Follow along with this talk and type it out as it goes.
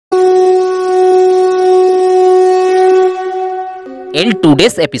In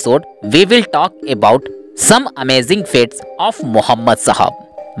today's episode, we will talk about some amazing feats of Mohammad Sahab.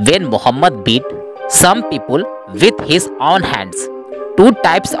 When Muhammad beat some people with his own hands. Two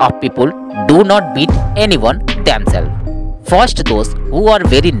types of people do not beat anyone themselves. First, those who are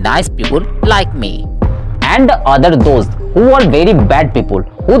very nice people like me. And other those who are very bad people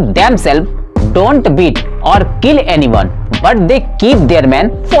who themselves don't beat or kill anyone, but they keep their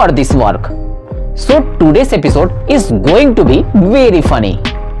man for this work. So today's episode is going to be very funny.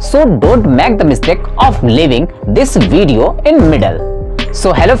 So don't make the mistake of leaving this video in middle.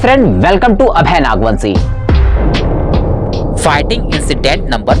 So hello friend, welcome to abhaychaurasiyamaunathbhanjan. Fighting incident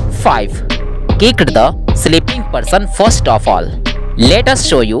number 5. Kicked the sleeping person first of all. Let us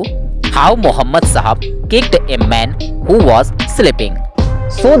show you how Mohammad Sahab kicked a man who was sleeping.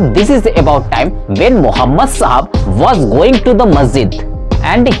 So this is about time when Mohammad Sahab was going to the masjid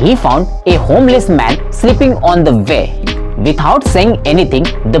and he found a homeless man sleeping on the way. Without saying anything,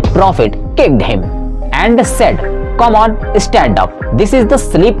 the Prophet kicked him and said, "Come on, stand up. This is the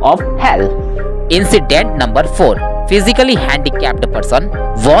sleep of hell." Incident number 4. Physically handicapped person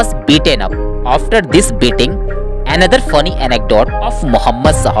was beaten up. After this beating, another funny anecdote of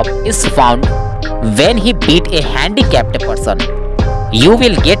Mohammad Sahab is found when he beat a handicapped person. You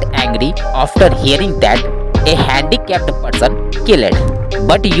will get angry after hearing that a handicapped person killed,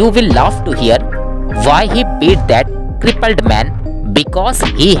 but you will laugh to hear why he beat that crippled man because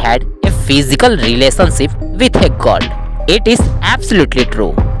he had a physical relationship with a girl. It is absolutely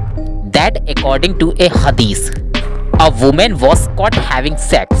true that according to a hadith, a woman was caught having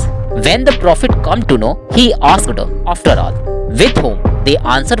sex. When the Prophet came to know, he asked, after all, with whom? The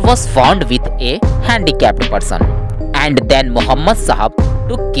answer was found with a handicapped person. And then Mohammad Sahab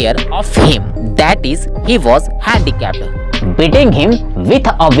took care of him. That is, he was handicapped. Beating him with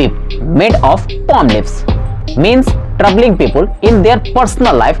a whip made of palm leaves means troubling people in their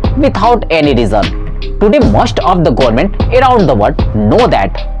personal life without any reason. Today, most of the government around the world know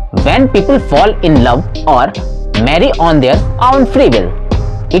that when people fall in love or marry on their own free will,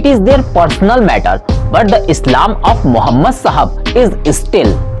 it is their personal matter, but the Islam of Mohammad Sahab is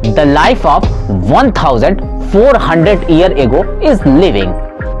still the life of 1400 years ago is living.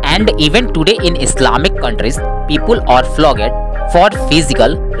 And even today in Islamic countries, people are flogged for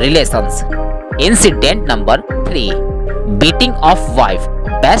physical relations. Incident number 3. Beating of wife,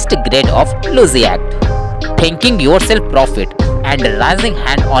 best grade of Lucy Act. Thinking yourself prophet and raising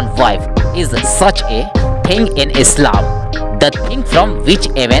hand on wife is such a thing in Islam. The thing from which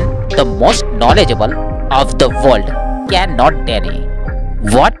even the most knowledgeable of the world cannot deny.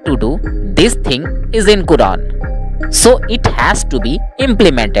 What to do? This thing is in Quran. So it has to be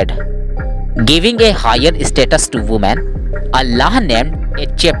implemented. Giving a higher status to women, Allah named a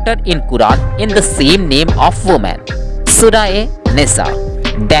chapter in Quran in the same name of woman, Surah Nisa.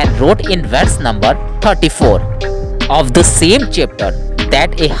 Then wrote in verse number 34 of the same chapter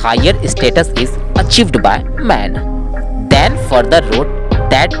that a higher status is achieved by man. Then further wrote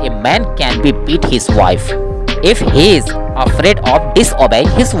that a man can be beat his wife if he is afraid of disobeying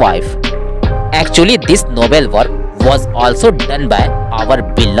his wife. Actually, this noble work was also done by our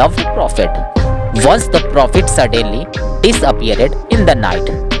beloved Prophet once the Prophet suddenly disappeared in the night.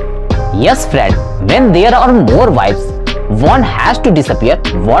 Yes friend, when there are more wives, one has to disappear.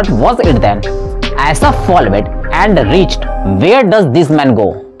 What was it then? Aisha followed and reached. Where does this man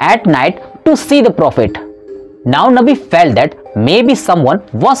go? At night to see the Prophet. Now Nabi felt that maybe someone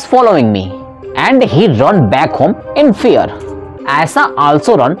was following me and he ran back home in fear. Aisha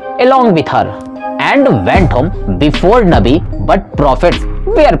also ran along with her and went home before Nabi, but prophets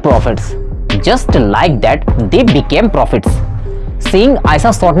were prophets. Just like that, they became prophets. Seeing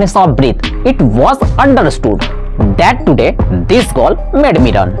Aisha's shortness of breath, it was understood that today this girl made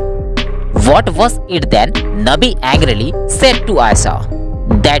me run. What was it then? Nabi angrily said to Aisha,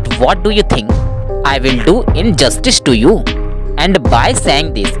 "That what do you think I will do injustice to you?" And by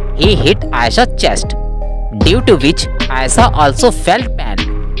saying this, he hit Aisha's chest, due to which Aisha also felt pain.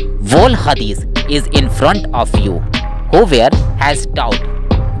 Whole hadith is in front of you. Whoever has doubt,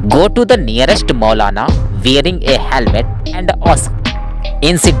 go to the nearest Maulana wearing a helmet and ask.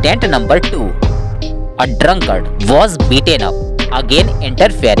 Incident number 2. A drunkard was beaten up, again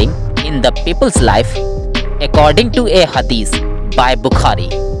interfering in the people's life. According to a hadith by Bukhari,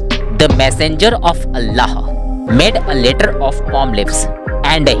 the messenger of Allah made a letter of palm leaves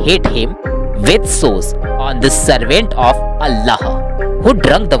and hit him with sauce on the servant of Allah who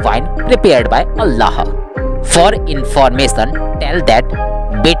drank the wine prepared by Allah. For information, tell that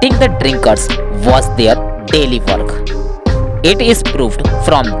beating the drinkers was their daily work. It is proved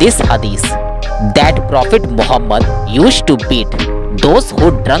from this hadith that Prophet Muhammad used to beat those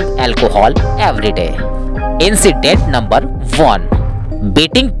who drank alcohol every day. Incident number 1.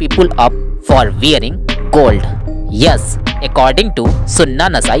 Beating people up for wearing gold. Yes, according to Sunnah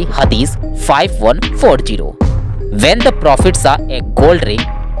Nasai Hadith 5140. When the Prophet saw a gold ring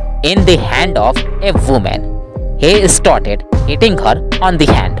in the hand of a woman, he started hitting her on the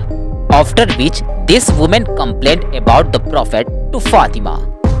hand. After which this woman complained about the Prophet to Fatima,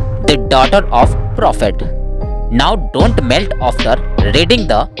 the daughter of Prophet. Now don't melt after reading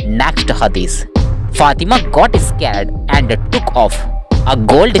the next hadith. Fatima got scared and took off a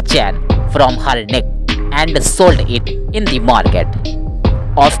gold chain from her neck and sold it in the market.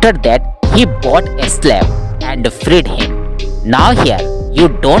 After that, he bought a slave and freed him. Now here, you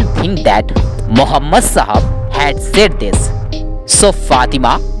don't think that Mohammad Sahab had said this. So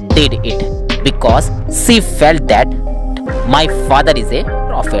Fatima did it because she felt that my father is a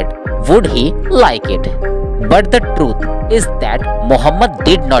prophet. Would he like it? But the truth is that Muhammad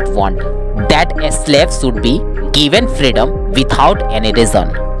did not want that a slave should be given freedom without any reason.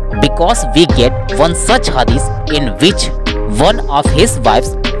 Because we get one such hadith in which one of his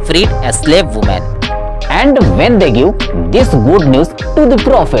wives freed a slave woman. And when they give this good news to the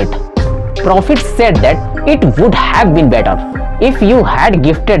Prophet, Prophet said that it would have been better if you had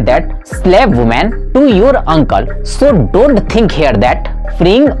gifted that slave woman to your uncle. So don't think here that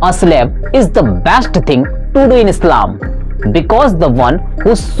freeing a slave is the best thing to do in Islam, because the one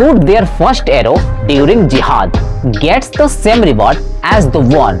who shot their first arrow during jihad gets the same reward as the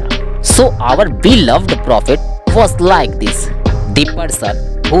one. So our beloved Prophet was like this, the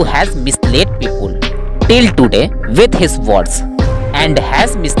person who has misled people till today with his words and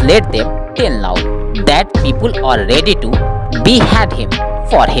has misled them till now, that people are ready to behead him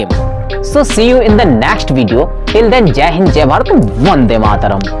for him. So see you in the next video. Till then, Jai Hind, Jai Bharat, Vande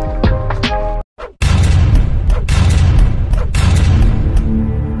Mataram.